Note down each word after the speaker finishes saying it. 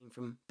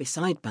from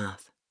beside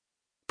Bath,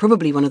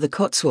 probably one of the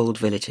Cotswold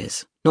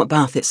villages, not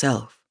Bath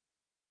itself.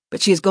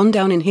 But she has gone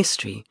down in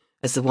history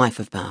as the wife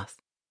of Bath,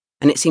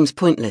 and it seems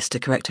pointless to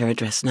correct her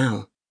address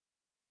now.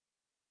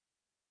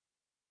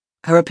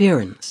 Her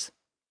appearance.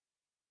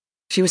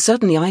 She was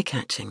certainly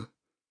eye-catching.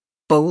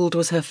 Bold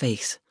was her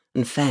face,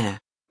 and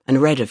fair,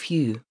 and red of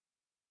hue.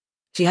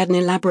 She had an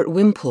elaborate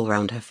wimple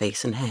round her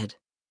face and head,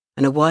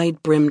 and a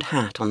wide-brimmed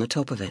hat on the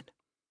top of it,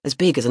 as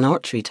big as an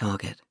archery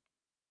target.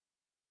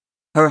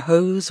 Her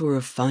hose were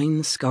of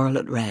fine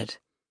scarlet red.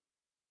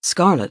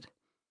 Scarlet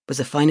was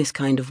the finest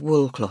kind of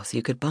wool cloth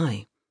you could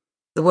buy.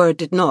 The word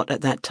did not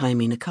at that time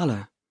mean a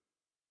colour,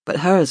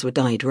 but hers were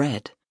dyed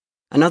red,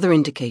 another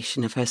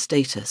indication of her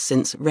status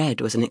since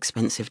red was an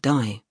expensive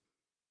dye.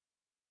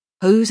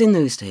 Hose in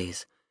those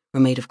days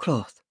were made of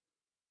cloth,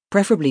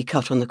 preferably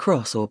cut on the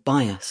cross or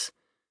bias,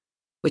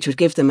 which would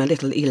give them a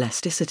little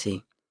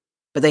elasticity,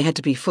 but they had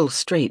to be full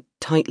straight,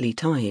 tightly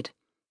tied,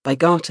 by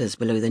garters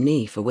below the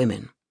knee for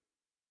women.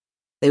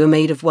 They were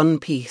made of one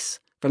piece,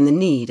 from the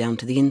knee down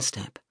to the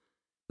instep,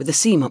 with a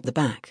seam up the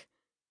back,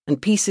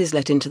 and pieces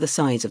let into the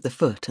sides of the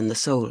foot and the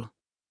sole.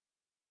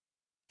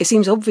 It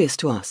seems obvious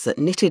to us that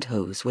knitted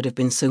hose would have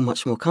been so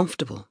much more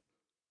comfortable,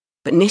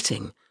 but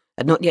knitting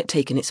had not yet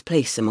taken its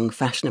place among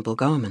fashionable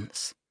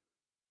garments.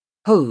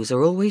 Hose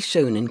are always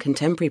shown in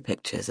contemporary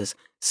pictures as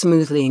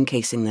smoothly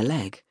encasing the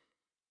leg,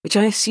 which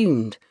I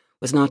assumed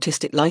was an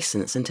artistic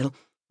license until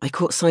I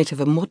caught sight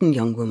of a modern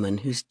young woman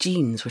whose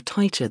jeans were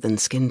tighter than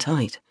skin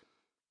tight,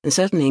 and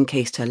certainly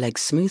encased her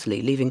legs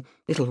smoothly, leaving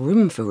little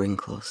room for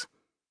wrinkles.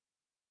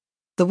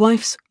 The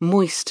wife's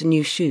moist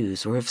new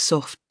shoes were of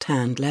soft,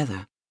 tanned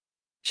leather.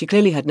 She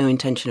clearly had no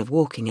intention of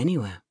walking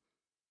anywhere.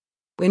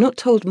 We are not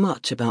told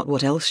much about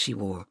what else she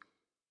wore,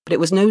 but it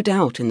was no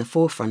doubt in the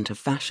forefront of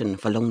fashion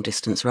for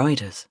long-distance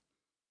riders.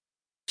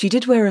 She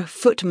did wear a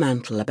foot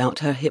mantle about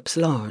her hips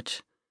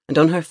large, and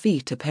on her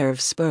feet a pair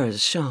of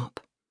spurs sharp.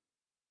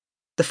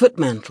 The foot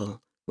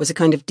mantle was a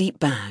kind of deep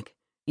bag,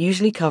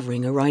 usually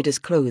covering a rider's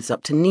clothes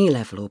up to knee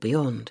level or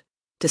beyond,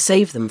 to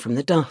save them from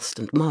the dust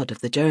and mud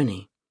of the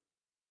journey.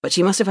 But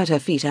she must have had her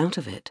feet out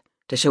of it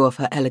to show off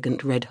her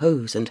elegant red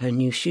hose and her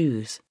new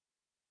shoes.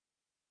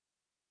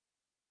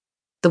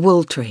 The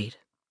wool trade.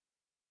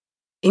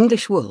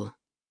 English wool,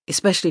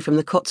 especially from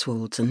the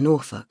Cotswolds and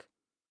Norfolk,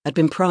 had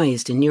been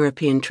prized in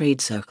European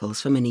trade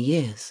circles for many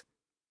years.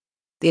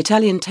 The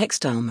Italian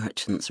textile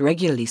merchants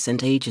regularly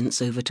sent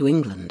agents over to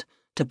England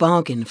to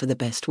bargain for the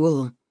best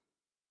wool.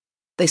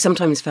 They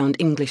sometimes found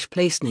English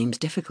place names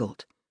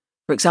difficult.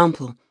 For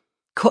example,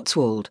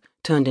 Cotswold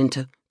turned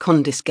into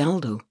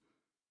Condisgaldo.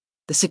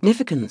 The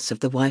significance of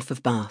the wife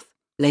of Bath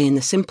lay in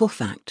the simple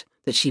fact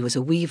that she was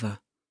a weaver,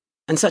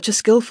 and such a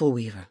skilful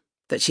weaver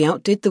that she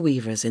outdid the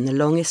weavers in the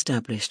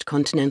long-established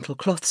continental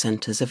cloth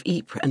centres of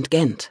Ypres and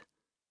Ghent.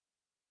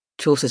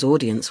 Chaucer's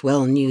audience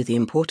well knew the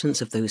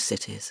importance of those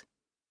cities.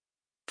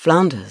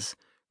 Flanders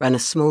ran a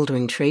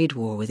smouldering trade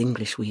war with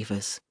English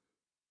weavers.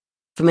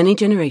 For many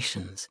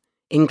generations,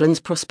 England's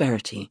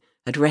prosperity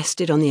had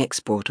rested on the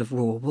export of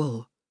raw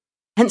wool.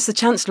 Hence the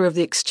Chancellor of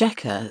the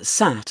Exchequer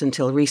sat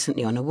until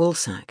recently on a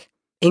woolsack,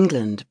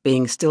 England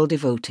being still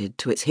devoted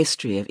to its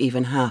history of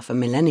even half a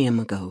millennium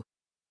ago.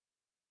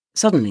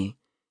 Suddenly,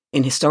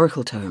 in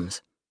historical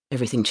terms,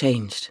 everything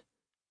changed.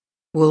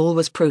 Wool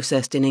was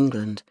processed in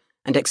England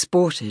and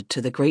exported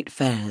to the great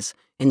fairs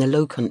in the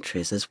Low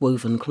Countries as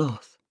woven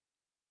cloth.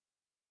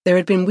 There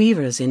had been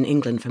weavers in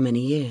England for many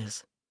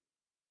years.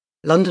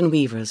 London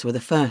weavers were the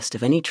first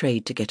of any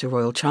trade to get a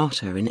royal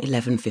charter in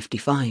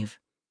 1155,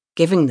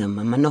 giving them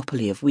a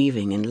monopoly of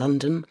weaving in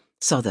London,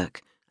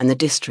 Southwark, and the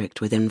district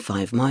within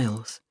 5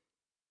 miles.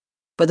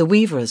 But the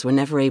weavers were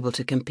never able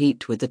to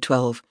compete with the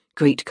 12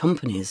 great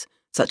companies,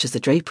 such as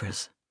the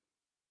drapers.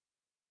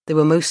 They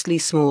were mostly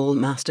small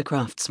master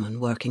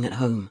craftsmen working at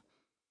home,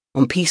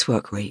 on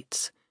piecework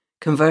rates,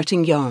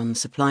 converting yarn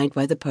supplied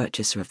by the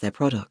purchaser of their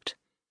product.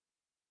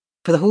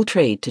 For the whole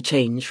trade to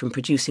change from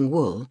producing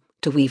wool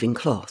to weaving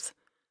cloth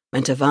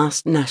meant a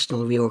vast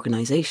national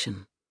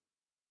reorganisation.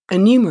 A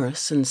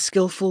numerous and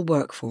skillful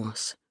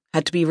workforce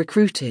had to be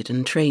recruited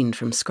and trained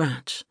from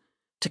scratch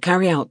to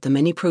carry out the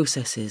many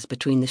processes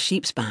between the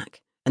sheep's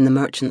back and the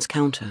merchant's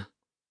counter.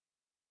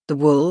 The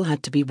wool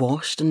had to be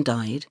washed and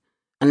dyed,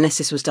 unless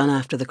this was done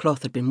after the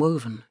cloth had been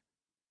woven.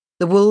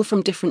 The wool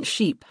from different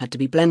sheep had to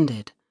be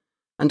blended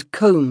and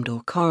combed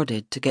or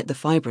carded to get the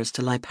fibres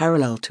to lie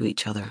parallel to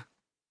each other.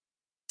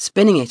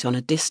 Spinning it on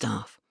a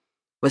distaff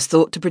was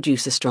thought to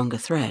produce a stronger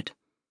thread,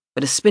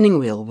 but a spinning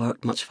wheel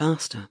worked much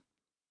faster.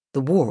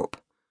 The warp,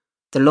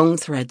 the long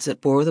threads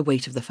that bore the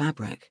weight of the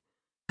fabric,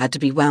 had to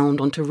be wound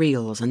onto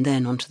reels and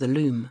then onto the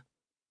loom.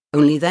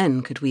 Only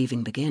then could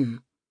weaving begin.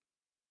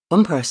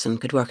 One person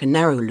could work a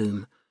narrow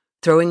loom,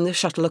 throwing the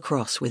shuttle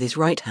across with his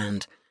right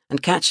hand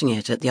and catching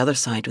it at the other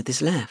side with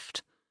his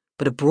left,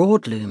 but a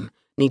broad loom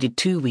needed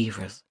 2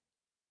 weavers.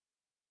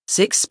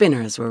 6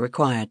 spinners were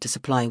required to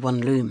supply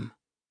one loom.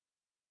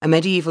 A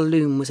medieval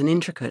loom was an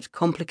intricate,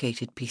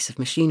 complicated piece of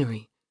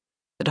machinery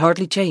that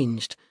hardly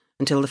changed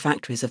until the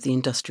factories of the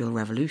Industrial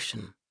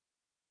Revolution.